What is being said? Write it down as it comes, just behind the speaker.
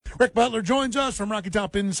Ric Butler joins us from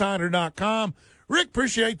RockyTopInsider.com. Rick,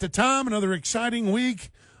 appreciate the time. Another exciting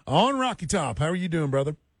week on Rocky Top. How are you doing,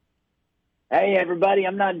 brother? Hey, everybody.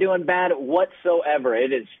 I'm not doing bad whatsoever.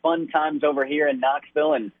 It is fun times over here in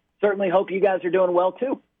Knoxville, and certainly hope you guys are doing well,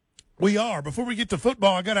 too. We are. Before we get to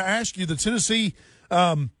football, I got to ask you, the Tennessee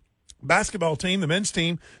basketball team, the men's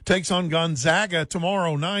team, takes on Gonzaga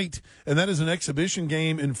tomorrow night, and that is an exhibition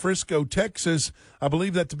game in Frisco, Texas. I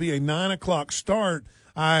believe that to be a 9 o'clock start.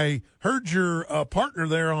 I heard your partner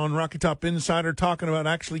there on Rocky Top Insider talking about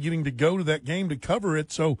actually getting to go to that game to cover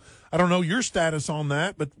it. So I don't know your status on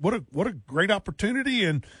that, but what a great opportunity.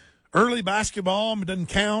 And early basketball, it doesn't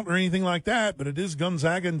count or anything like that, but it is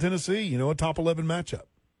Gonzaga and Tennessee, a top 11 matchup.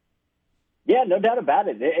 Yeah, no doubt about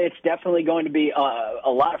it. It's definitely going to be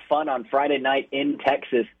a lot of fun on Friday night in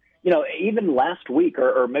Texas. Even last week,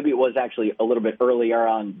 or maybe it was actually a little bit earlier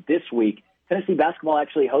on this week, Tennessee basketball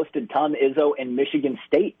actually hosted Tom Izzo and Michigan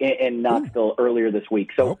State in Knoxville earlier this week.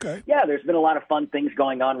 So, Yeah, there's been a lot of fun things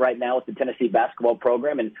going on right now with the Tennessee basketball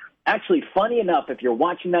program. And actually, funny enough, if you're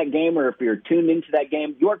watching that game or if you're tuned into that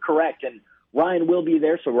game, you're correct. And Ryan will be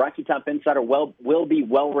there, so Rocky Top Insider will be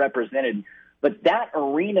well represented. But that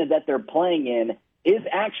arena that they're playing in is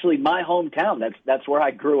actually my hometown. That's where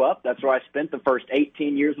I grew up. That's where I spent the first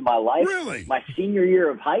 18 years of my life. Really? My senior year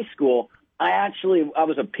of high school, I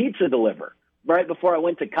was a pizza deliverer right before I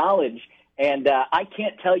went to college, and I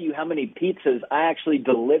can't tell you how many pizzas I actually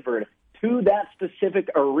delivered to that specific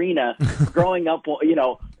arena growing up,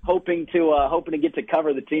 hoping to get to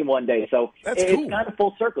cover the team one day. So That's it's cool. kind of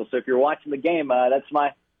full circle. So if you're watching the game, that's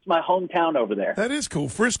my hometown over there. That is cool.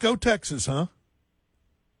 Frisco, Texas, huh?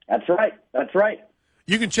 That's right.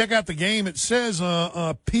 You can check out the game. It says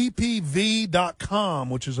ppv.com,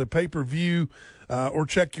 which is a pay-per-view, or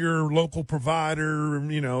check your local provider,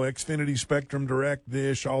 Xfinity, Spectrum, Direct,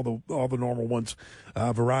 Dish, all the normal ones,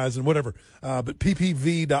 Verizon, whatever. But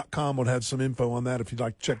ppv.com would have some info on that if you'd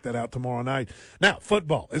like to check that out tomorrow night. Now,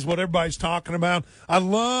 football is what everybody's talking about. I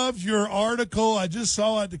loved your article. I just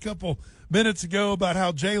saw it a couple minutes ago about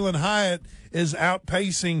how Jalen Hyatt is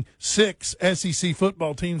outpacing 6 SEC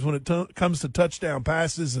football teams when it comes to touchdown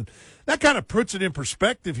passes. And that kind of puts it in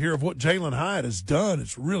perspective here of what Jalen Hyatt has done.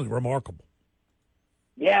 It's really remarkable.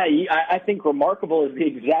 Yeah, I think remarkable is the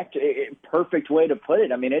exact perfect way to put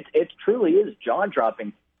it. I mean, it truly is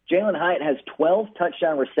jaw-dropping. Jalen Hyatt has 12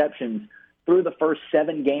 touchdown receptions through the first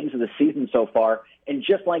 7 games of the season so far. And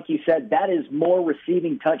just like you said, that is more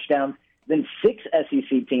receiving touchdowns than 6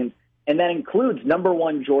 SEC teams. And that includes number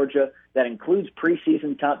 1 Georgia, that includes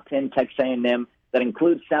preseason top 10 Texas A&M, that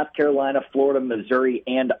includes South Carolina, Florida, Missouri,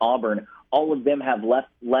 and Auburn. All of them have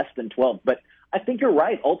less than 12. But I think you're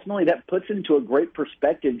right. Ultimately, that puts into a great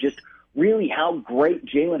perspective just really how great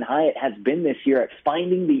Jalen Hyatt has been this year at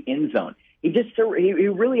finding the end zone. He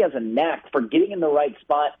really has a knack for getting in the right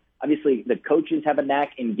spot. Obviously, the coaches have a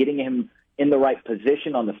knack in getting him in the right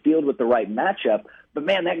position on the field with the right matchup. But,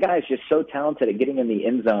 man, that guy is just so talented at getting in the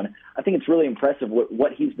end zone. I think it's really impressive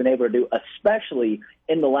what he's been able to do, especially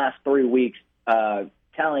in the last 3 weeks,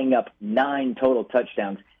 tallying up 9 total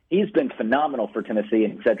touchdowns. He's been phenomenal for Tennessee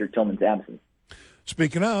in Cedric Tillman's absence.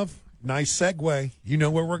 Speaking of, nice segue. You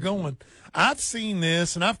know where we're going. I've seen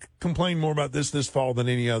this, and I've complained more about this fall than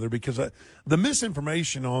any other because the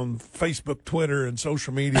misinformation on Facebook, Twitter, and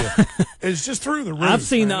social media is just through the roof. I've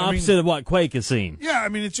seen the opposite of what Quake has seen. Yeah,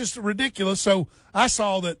 it's just ridiculous. So I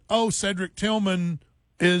saw that, Cedric Tillman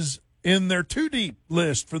is in their 2-deep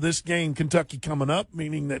list for this game, Kentucky coming up,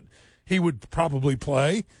 meaning that he would probably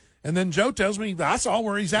play. And then Joe tells me, I saw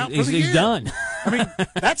where he's out for the year. He's done.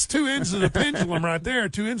 That's 2 ends of the pendulum right there,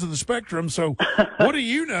 2 ends of the spectrum. So what do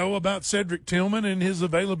you know about Cedric Tillman and his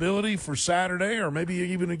availability for Saturday or maybe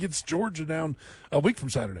even against Georgia down a week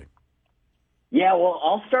from Saturday? Yeah, well,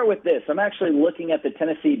 I'll start with this. I'm actually looking at the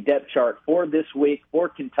Tennessee depth chart for this week for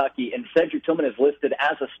Kentucky, and Cedric Tillman is listed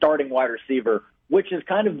as a starting wide receiver, which is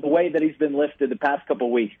kind of the way that he's been listed the past couple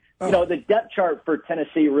of weeks. Oh. The depth chart for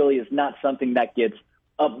Tennessee really is not something that gets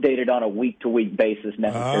updated on a week-to-week basis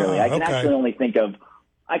necessarily. I can actually only think of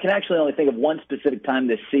one specific time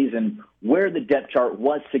this season where the depth chart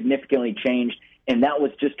was significantly changed, and that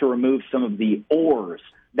was just to remove some of the ors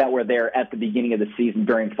that were there at the beginning of the season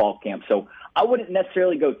during fall camp. So I wouldn't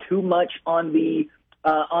necessarily go too much on the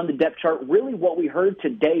depth chart. Really, what we heard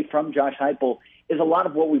today from Josh Heupel is a lot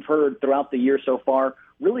of what we've heard throughout the year so far.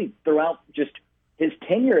 Really, throughout just his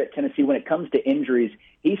tenure at Tennessee, when it comes to injuries,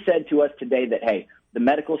 he said to us today that, hey, the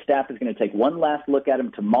medical staff is going to take one last look at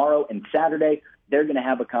him tomorrow and Saturday. They're going to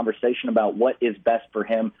have a conversation about what is best for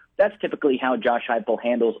him. That's typically how Josh Heupel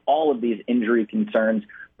handles all of these injury concerns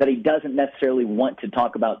that he doesn't necessarily want to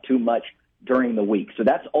talk about too much during the week. So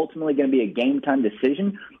that's ultimately going to be a game-time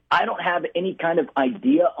decision. I don't have any kind of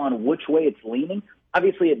idea on which way it's leaning.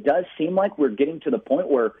 Obviously, it does seem like we're getting to the point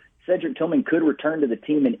where Cedric Tillman could return to the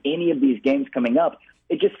team in any of these games coming up.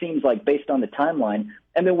 It just seems like based on the timeline.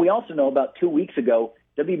 And then we also know about 2 weeks ago,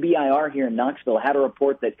 WBIR here in Knoxville had a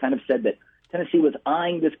report that kind of said that Tennessee was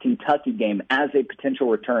eyeing this Kentucky game as a potential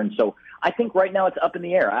return. So I think right now it's up in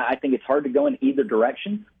the air. I think it's hard to go in either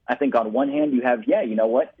direction. I think on one hand you have, you know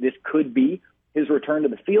what, this could be his return to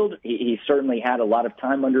the field. He certainly had a lot of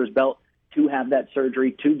time under his belt to have that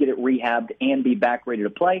surgery, to get it rehabbed and be back ready to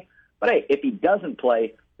play. But hey, if he doesn't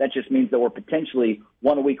play, that just means that we're potentially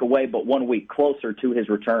 1 week away, but 1 week closer to his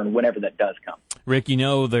return whenever that does come. Rick, you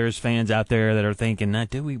know there's fans out there that are thinking,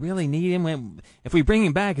 do we really need him? If we bring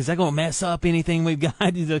him back, is that going to mess up anything we've got?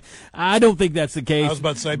 I don't think that's the case. I was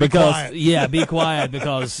about to say, be quiet. Yeah, be quiet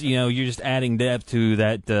because, you're just adding depth to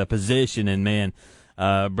that position. And, man,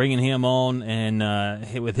 bringing him on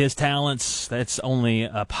and with his talents, that's only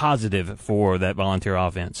a positive for that Volunteer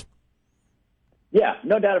offense. Yeah,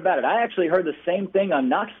 no doubt about it. I actually heard the same thing on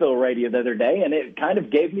Knoxville radio the other day, and it kind of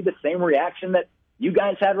gave me the same reaction that you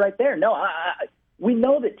guys had right there. No, we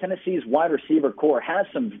know that Tennessee's wide receiver core has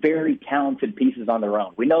some very talented pieces on their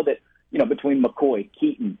own. We know that, between McCoy,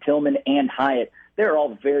 Keaton, Tillman, and Hyatt, they're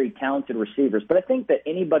all very talented receivers. But I think that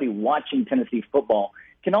anybody watching Tennessee football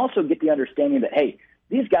can also get the understanding that, hey,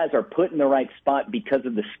 these guys are put in the right spot because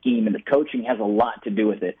of the scheme, and the coaching has a lot to do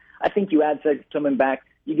with it. I think you add Cedric Tillman back,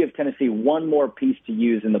 you give Tennessee one more piece to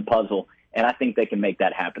use in the puzzle, and I think they can make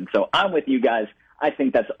that happen. So I'm with you guys. I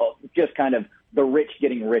think that's just kind of the rich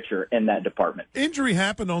getting richer in that department. Injury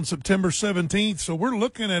happened on September 17th, so we're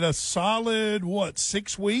looking at a solid,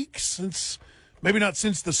 6 weeks since, maybe not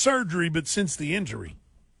since the surgery, but since the injury.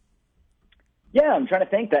 Yeah, I'm trying to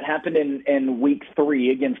think. That happened in week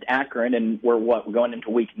 3 against Akron, and we're going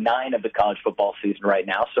into week 9 of the college football season right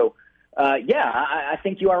now. So, I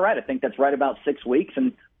think you are right. I think that's right about 6 weeks,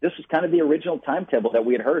 and this was kind of the original timetable that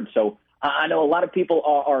we had heard. So I know a lot of people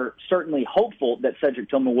are certainly hopeful that Cedric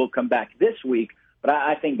Tillman will come back this week, but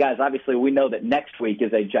I think, guys, obviously we know that next week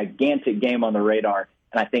is a gigantic game on the radar,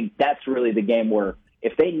 and I think that's really the game where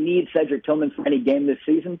if they need Cedric Tillman for any game this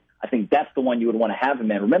season, I think that's the one you would want to have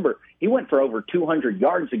him in. Remember, he went for over 200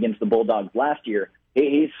 yards against the Bulldogs last year.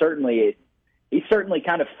 He certainly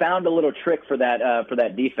kind of found a little trick for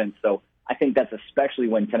that defense. So I think that's especially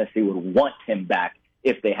when Tennessee would want him back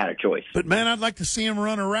if they had a choice. But, man, I'd like to see him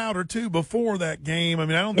run a route or two before that game. I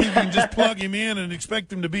mean, I don't think you can just plug him in and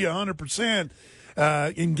expect him to be 100%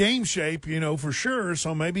 in game shape, for sure.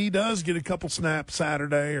 So maybe he does get a couple snaps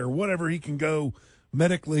Saturday or whatever he can go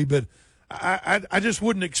medically. But I just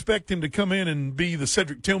wouldn't expect him to come in and be the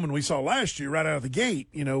Cedric Tillman we saw last year right out of the gate,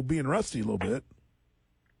 being rusty a little bit.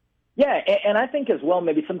 Yeah, and I think as well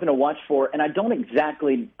maybe something to watch for, and I do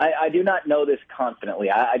not know this confidently.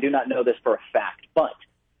 I do not know this for a fact, but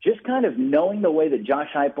just kind of knowing the way that Josh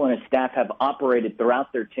Heupel and his staff have operated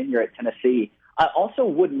throughout their tenure at Tennessee, I also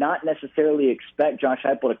would not necessarily expect Josh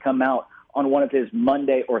Heupel to come out on one of his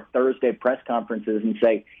Monday or Thursday press conferences and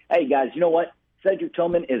say, hey, guys, you know what? Cedric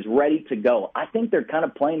Tillman is ready to go. I think they're kind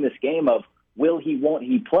of playing this game of will he, won't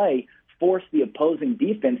he play, force the opposing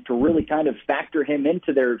defense to really kind of factor him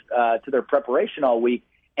into their to their preparation all week,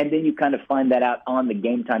 and then you kind of find that out on the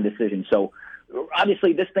game time decision. So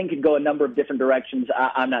obviously this thing could go a number of different directions.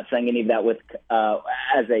 I'm not saying any of that with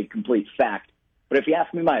as a complete fact. But if you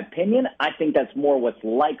ask me my opinion, I think that's more what's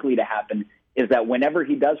likely to happen is that whenever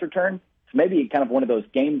he does return, it's maybe kind of one of those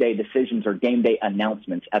game day decisions or game day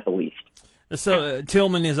announcements at the least. So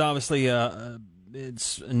Tillman is obviously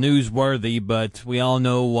it's newsworthy, but we all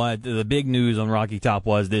know what the big news on Rocky Top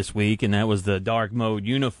was this week, and that was the dark mode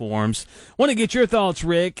uniforms. Want to get your thoughts,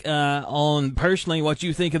 Rick, on personally what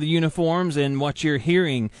you think of the uniforms and what you're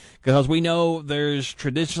hearing, because we know there's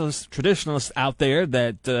traditionalists out there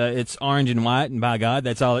that it's orange and white, and by God,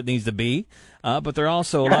 that's all it needs to be. But there are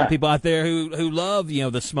also a lot of people out there who love,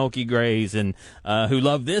 the smoky grays and who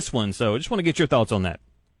love this one. So I just want to get your thoughts on that.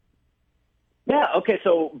 Yeah, okay,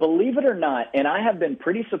 so believe it or not, and I have been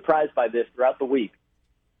pretty surprised by this throughout the week,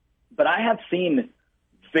 but I have seen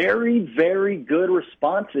very, very good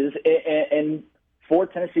responses for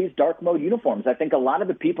Tennessee's dark mode uniforms. I think a lot of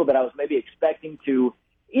the people that I was maybe expecting to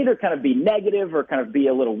either kind of be negative or kind of be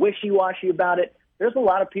a little wishy-washy about it, there's a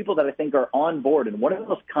lot of people that I think are on board. And one of the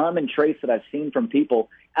most common traits that I've seen from people,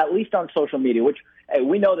 at least on social media, which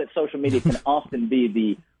we know that social media can often be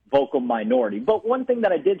the vocal minority. But one thing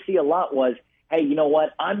that I did see a lot was, hey, you know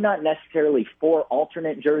what? I'm not necessarily for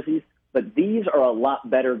alternate jerseys, but these are a lot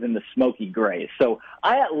better than the smoky grays. So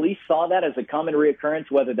I at least saw that as a common reoccurrence.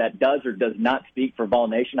 Whether that does or does not speak for Vol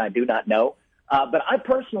Nation, I do not know. But I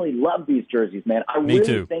personally love these jerseys, man. I Me really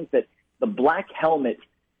too. think that the black helmet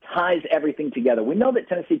ties everything together. We know that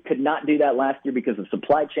Tennessee could not do that last year because of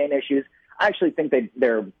supply chain issues. I actually think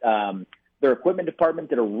their equipment department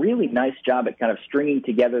did a really nice job at kind of stringing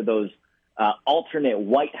together those alternate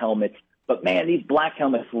white helmets. But, man, these black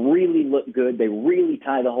helmets really look good. They really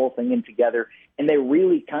tie the whole thing in together, and they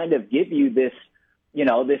really kind of give you this,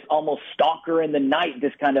 this almost stalker in the night,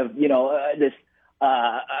 this kind of,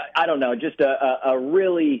 I don't know, just a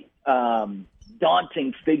really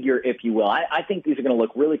daunting figure, if you will. I think these are going to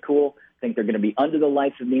look really cool. I think they're going to be under the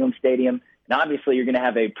lights of Neyland Stadium, and obviously you're going to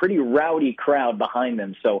have a pretty rowdy crowd behind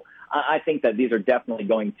them. So I think that these are definitely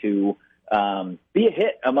going to be a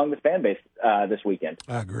hit among the fan base this weekend.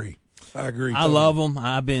 I agree. I love them.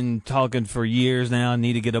 I've been talking for years now. I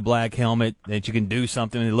need to get a black helmet that you can do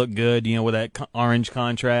something and look good, with that orange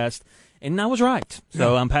contrast. And I was right.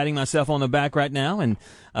 So I'm patting myself on the back right now, and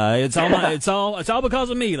it's all because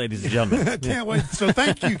of me, ladies and gentlemen. I can't wait. So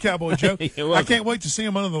thank you, Cowboy Joe. I can't wait to see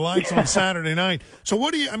him under the lights on Saturday night. So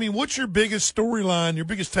what's your biggest storyline? Your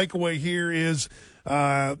biggest takeaway here is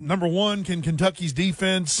number one, can Kentucky's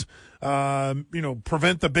defense,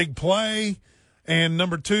 prevent the big play? And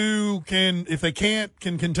number two, can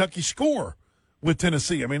Kentucky score with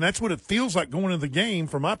Tennessee? I mean, that's what it feels like going into the game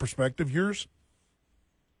from my perspective. Yours?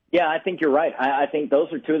 Yeah, I think you're right. I think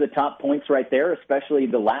those are two of the top points right there, especially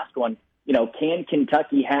the last one. Can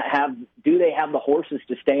Kentucky do they have the horses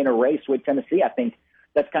to stay in a race with Tennessee? I think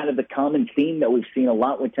that's kind of the common theme that we've seen a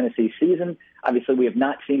lot with Tennessee's season. Obviously, we have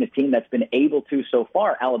not seen a team that's been able to so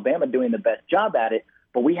far. Alabama doing the best job at it.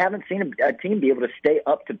 But we haven't seen a team be able to stay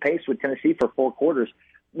up to pace with Tennessee for 4 quarters.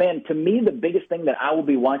 Man, to me, the biggest thing that I will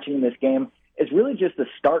be watching in this game is really just the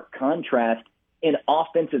stark contrast in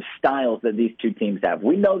offensive styles that these two teams have.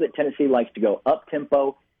 We know that Tennessee likes to go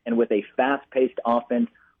up-tempo and with a fast-paced offense.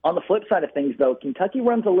 On the flip side of things, though, Kentucky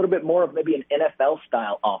runs a little bit more of maybe an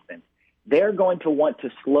NFL-style offense. They're going to want to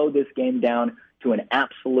slow this game down to an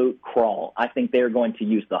absolute crawl. I think they're going to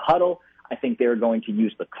use the huddle. I think they're going to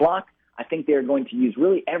use the clock. I think they're going to use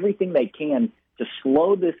really everything they can to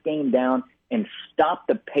slow this game down and stop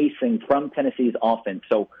the pacing from Tennessee's offense.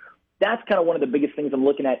 So that's kind of one of the biggest things I'm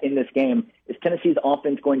looking at in this game. Is Tennessee's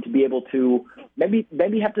offense going to be able to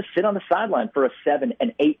maybe have to sit on the sideline for a 7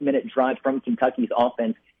 and 8 minute drive from Kentucky's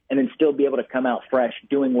offense and then still be able to come out fresh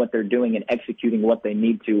doing what they're doing and executing what they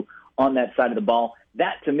need to on that side of the ball?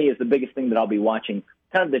 That, to me, is the biggest thing that I'll be watching,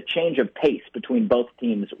 kind of the change of pace between both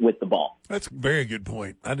teams with the ball. That's a very good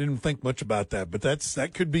point. I didn't think much about that, but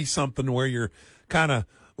that could be something where you're kind of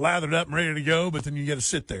lathered up and ready to go, but then you got to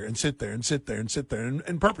sit there. And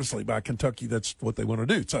purposely by Kentucky, that's what they want to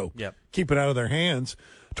do. So Keep it out of their hands.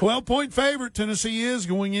 12-point favorite, Tennessee is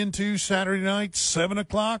going into Saturday night, 7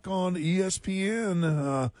 o'clock on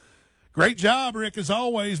ESPN. Great job, Rick, as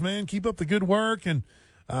always, man. Keep up the good work. And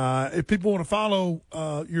if people want to follow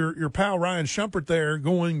your pal Ryan Shumpert there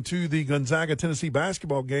going to the Gonzaga-Tennessee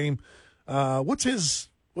basketball game, what's his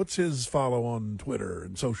follow on Twitter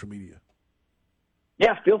and social media?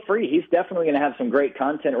 Yeah, feel free. He's definitely going to have some great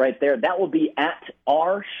content right there. That will be at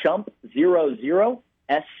rshump00,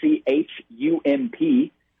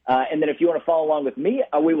 SCHUMP. And then if you want to follow along with me,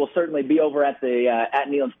 we will certainly be over at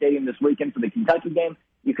Neyland Stadium this weekend for the Kentucky game.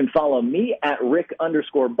 You can follow me at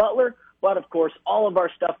Ric_Butler. But, of course, all of our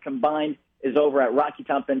stuff combined is over at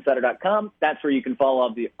RockyTopInsider.com. That's where you can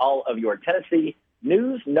follow all of your Tennessee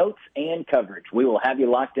news, notes, and coverage. We will have you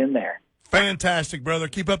locked in there. Fantastic, brother.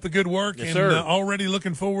 Keep up the good work. Yes, and sir. Already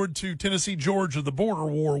looking forward to Tennessee, Georgia, the border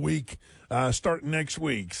war week starting next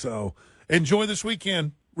week. So enjoy this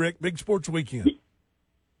weekend, Rick. Big sports weekend.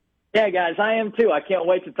 Yeah, guys, I am too. I can't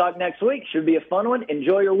wait to talk next week. Should be a fun one.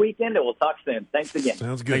 Enjoy your weekend, and we'll talk soon. Thanks again.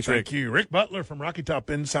 Sounds good. Thanks, Rick. Thank you. Ric Butler from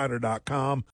RockyTopInsider.com.